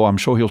absolutely sure. I'm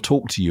sure he'll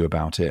talk to you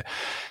about it.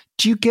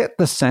 Do you get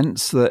the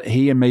sense that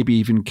he and maybe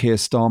even Keir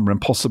Starmer, and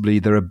possibly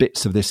there are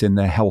bits of this in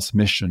their health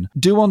mission,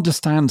 do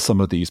understand some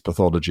of these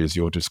pathologies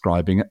you're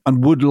describing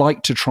and would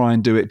like to try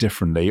and do it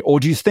differently? Or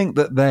do you think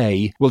that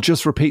they will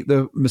just repeat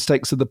the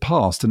mistakes of the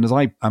past? And as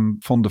I am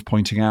fond of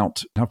pointing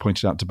out, I've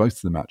pointed out to both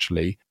of them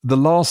actually, the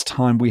last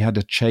time we had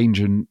a change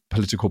in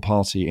political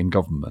party in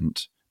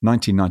government,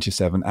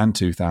 1997 and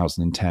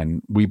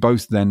 2010, we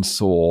both then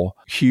saw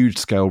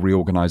huge-scale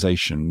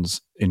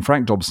reorganisations. In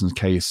Frank Dobson's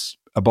case,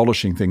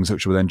 abolishing things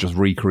which were then just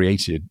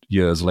recreated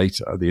years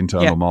later, the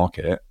internal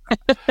market.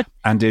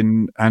 And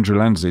in Andrew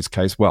Lansley's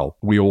case, well,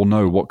 we all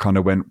know what kind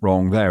of went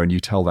wrong there, and you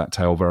tell that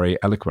tale very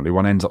eloquently.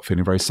 One ends up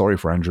feeling very sorry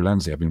for Andrew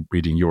Lansley. I've been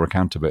reading your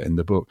account of it in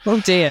the book. Oh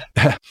dear.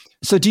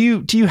 So do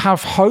you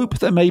have hope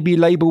that maybe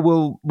Labour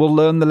will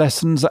learn the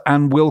lessons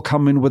and will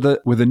come in with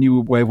a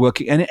new way of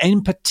working, and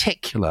in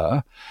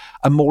particular,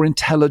 a more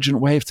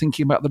intelligent way of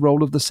thinking about the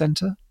role of the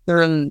centre?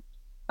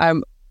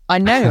 I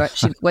know,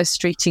 actually, Wes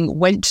Streeting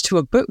went to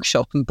a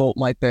bookshop and bought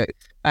my book,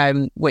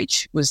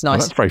 which was nice. Well,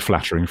 that's very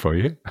flattering for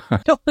you.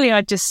 Normally,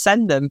 I just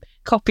send them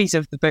copies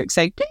of the book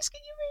saying, please,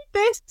 can you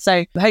read this?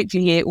 So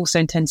hopefully he also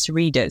intends to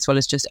read it as well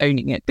as just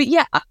owning it. But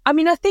yeah, I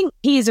mean, I think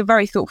he is a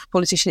very thoughtful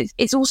politician.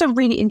 It's also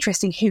really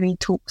interesting who he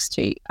talks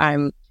to.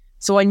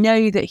 So I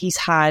know that he's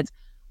had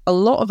a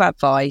lot of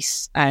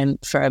advice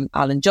from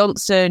Alan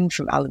Johnson,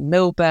 from Alan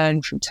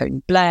Milburn, from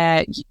Tony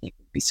Blair. You'd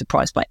be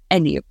surprised by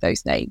any of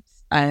those names.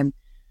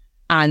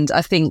 And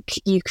I think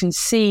you can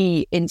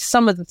see in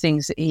some of the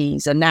things that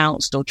he's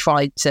announced or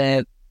tried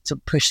to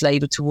push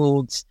Labour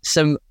towards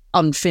some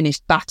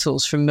unfinished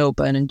battles from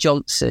Milburn and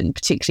Johnson,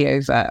 particularly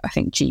over, I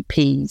think,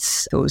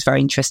 GPs. It was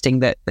very interesting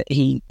that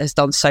he has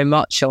done so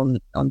much on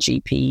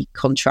GP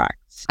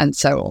contracts and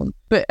so on.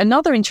 But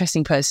another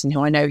interesting person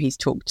who I know he's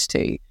talked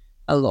to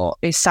a lot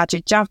is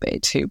Sajid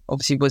Javid, who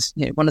obviously was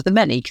one of the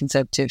many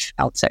Conservative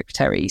health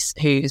secretaries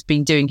who has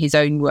been doing his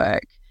own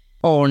work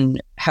on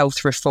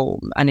health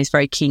reform and is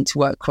very keen to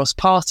work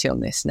cross-party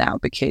on this now,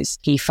 because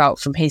he felt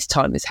from his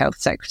time as health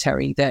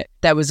secretary that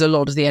there was a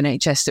lot of the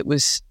NHS that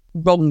was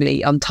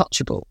wrongly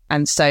untouchable.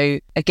 And so,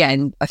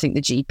 again, I think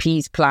the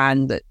GP's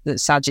plan that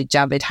Sajid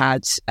Javid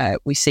had,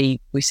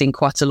 we've seen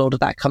quite a lot of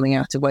that coming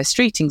out of Wes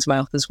Streeting's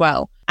mouth as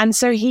well. And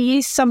so he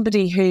is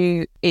somebody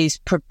who is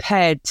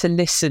prepared to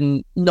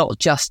listen not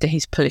just to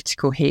his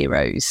political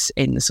heroes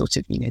in the sort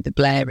of, the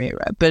Blair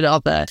era, but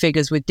other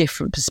figures with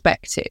different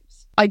perspectives.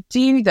 I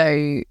do,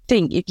 though,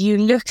 think if you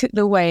look at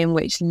the way in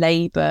which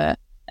Labour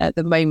at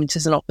the moment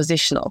as an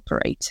opposition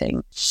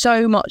operating,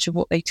 so much of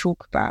what they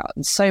talk about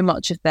and so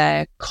much of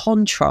their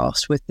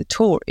contrast with the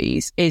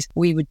Tories is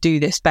we would do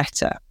this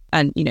better.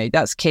 And,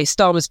 that's Keir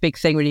Starmer's big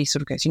thing when he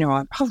sort of goes,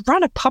 I've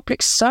run a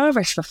public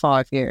service for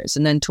 5 years,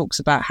 and then talks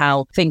about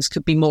how things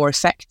could be more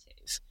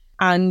effective.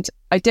 And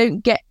I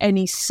don't get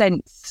any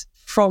sense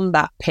from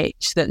that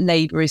pitch that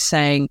Labour is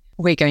saying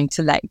we're going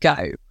to let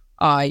go.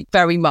 I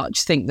very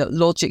much think that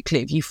logically,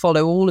 if you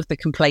follow all of the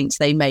complaints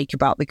they make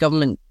about the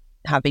government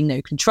having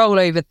no control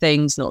over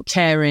things, not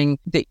caring,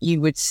 that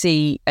you would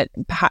see,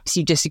 perhaps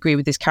you disagree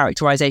with this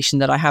characterisation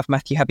that I have,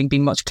 Matthew, having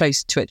been much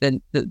closer to it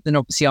than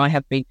obviously I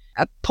have been,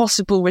 a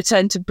possible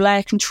return to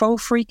Blair control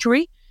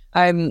freakery.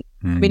 I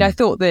mean, I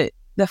thought that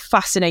the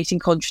fascinating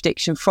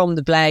contradiction from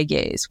the Blair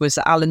years was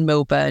that Alan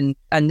Milburn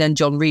and then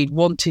John Reid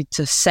wanted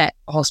to set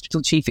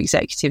hospital chief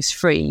executives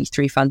free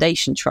through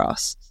foundation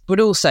trusts, but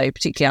also,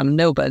 particularly Alan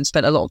Milburn,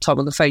 spent a lot of time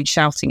on the phone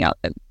shouting at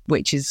them,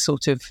 which is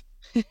sort of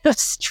a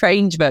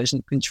strange version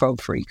of control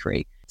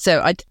freakery.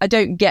 So I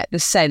don't get the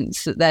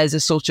sense that there's a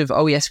sort of,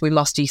 oh yes, we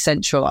must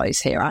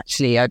decentralise here.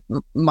 Actually,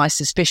 my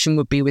suspicion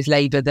would be with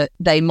Labour that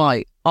they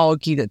might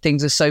argue that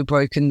things are so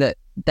broken that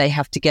they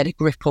have to get a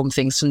grip on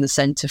things from the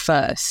centre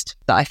first.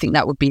 That I think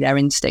that would be their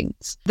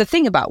instincts. The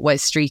thing about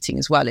Wes Streeting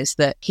as well is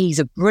that he's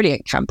a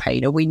brilliant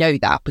campaigner. We know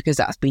that because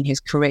that's been his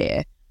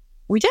career.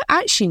 We don't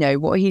actually know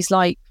what he's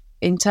like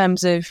in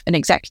terms of an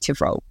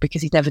executive role,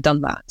 because he's never done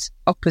that.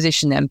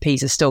 Opposition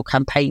MPs are still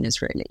campaigners,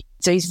 really.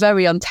 So he's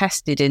very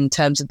untested in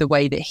terms of the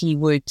way that he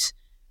would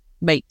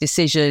make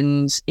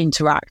decisions,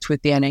 interact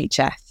with the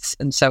NHS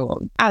and so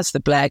on, as the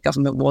Blair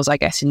government was, I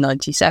guess, in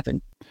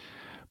 97.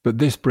 But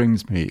this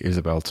brings me,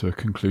 Isabel, to a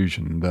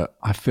conclusion that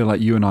I feel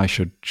like you and I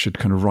should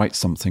kind of write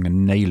something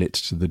and nail it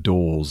to the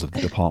doors of the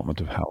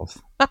Department of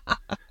Health.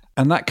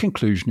 And that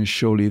conclusion is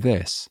surely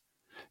this.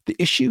 The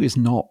issue is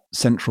not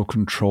central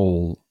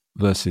control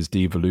versus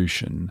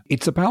devolution.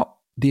 It's about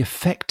the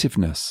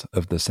effectiveness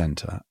of the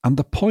centre. And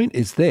the point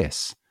is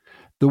this.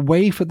 The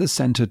way for the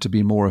centre to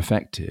be more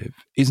effective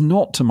is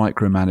not to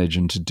micromanage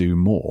and to do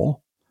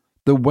more.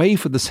 The way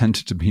for the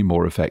centre to be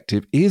more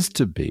effective is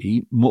to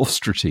be more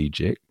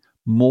strategic,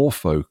 more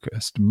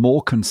focused,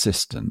 more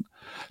consistent.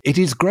 It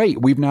is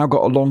great. We've now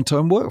got a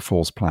long-term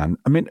workforce plan.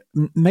 I mean,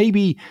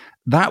 maybe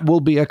that will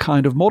be a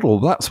kind of model.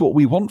 That's what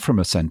we want from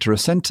a centre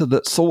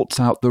that sorts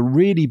out the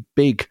really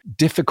big,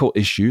 difficult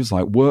issues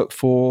like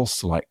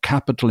workforce, like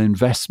capital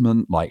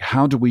investment, like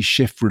how do we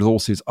shift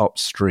resources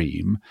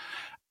upstream,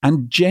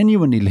 and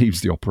genuinely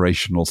leaves the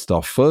operational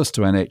stuff first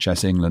to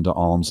NHS England at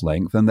arm's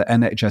length, and the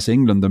NHS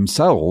England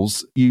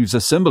themselves use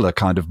a similar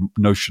kind of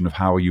notion of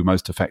how you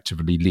most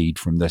effectively lead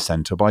from their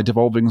centre by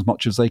devolving as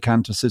much as they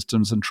can to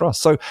systems and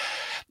trust. So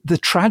the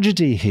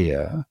tragedy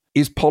here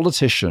is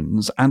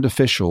politicians and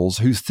officials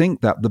who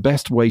think that the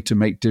best way to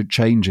make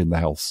change in the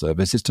health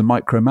service is to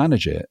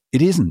micromanage it.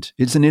 It isn't.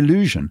 It's an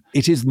illusion.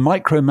 It is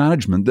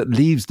micromanagement that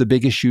leaves the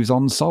big issues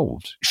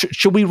unsolved.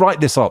 Shall we write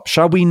this up?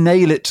 Shall we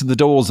nail it to the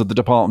doors of the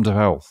Department of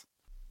Health?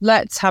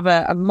 let's have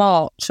a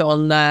march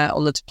on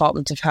the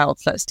Department of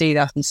Health. Let's do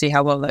that and see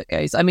how well that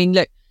goes. I mean,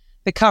 look,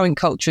 the current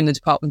culture in the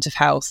Department of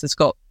Health has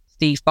got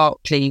Steve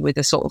Barclay with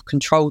a sort of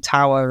control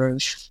tower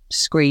of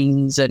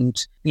screens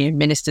and, you know,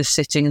 ministers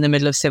sitting in the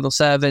middle of civil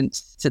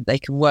servants so that they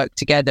can work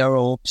together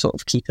or sort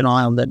of keep an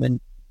eye on them,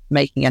 and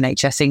making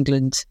NHS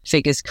England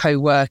figures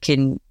co-work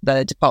in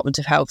the Department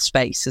of Health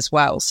space as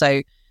well.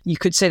 So you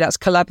could say that's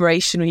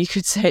collaboration or you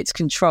could say it's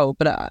control.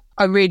 But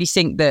I really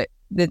think that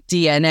the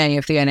DNA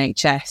of the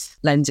NHS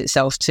lends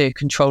itself to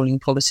controlling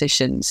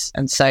politicians.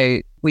 And so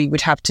we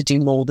would have to do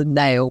more than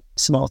nail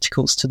some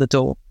articles to the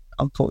door,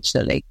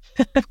 unfortunately,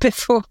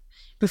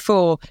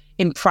 before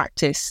in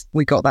practice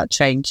we got that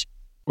change.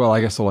 Well,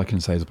 I guess all I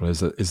can say, Isabel, is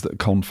that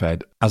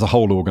Confed, as a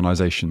whole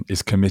organisation,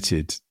 is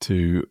committed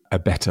to a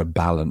better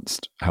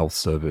balanced health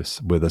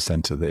service with a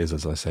centre that is,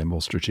 as I say,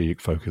 more strategic,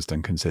 focused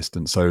and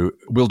consistent. So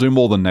we'll do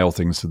more than nail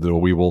things to the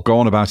door. We will go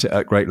on about it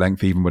at great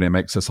length, even when it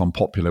makes us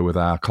unpopular with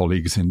our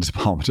colleagues in the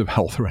Department of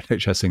Health or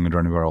NHS England or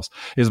anywhere else.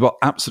 Isabel,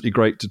 absolutely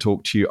great to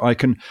talk to you. I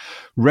can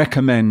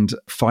recommend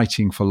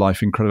Fighting for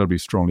Life incredibly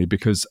strongly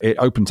because it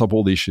opens up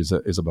all the issues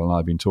that Isabel and I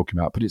have been talking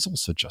about, but it's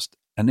also just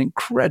an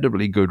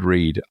incredibly good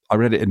read. I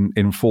read it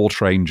in 4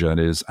 train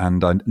journeys,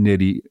 and I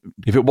nearly,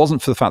 if it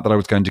wasn't for the fact that I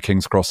was going to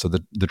King's Cross, so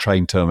the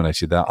train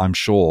terminated there, I'm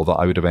sure that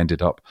I would have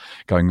ended up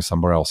going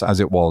somewhere else. As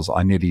it was,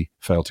 I nearly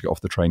failed to get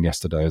off the train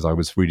yesterday as I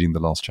was reading the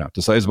last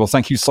chapter. So Isabel,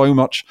 thank you so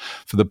much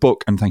for the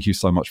book, and thank you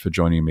so much for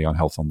joining me on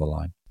Health on the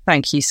Line.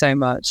 Thank you so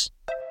much.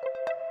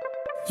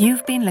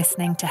 You've been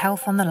listening to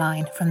Health on the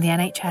Line from the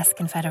NHS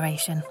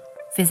Confederation.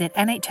 Visit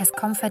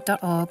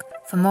nhsconfed.org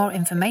for more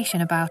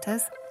information about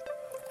us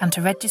and to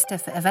register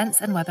for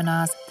events and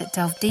webinars that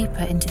delve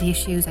deeper into the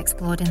issues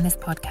explored in this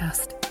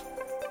podcast.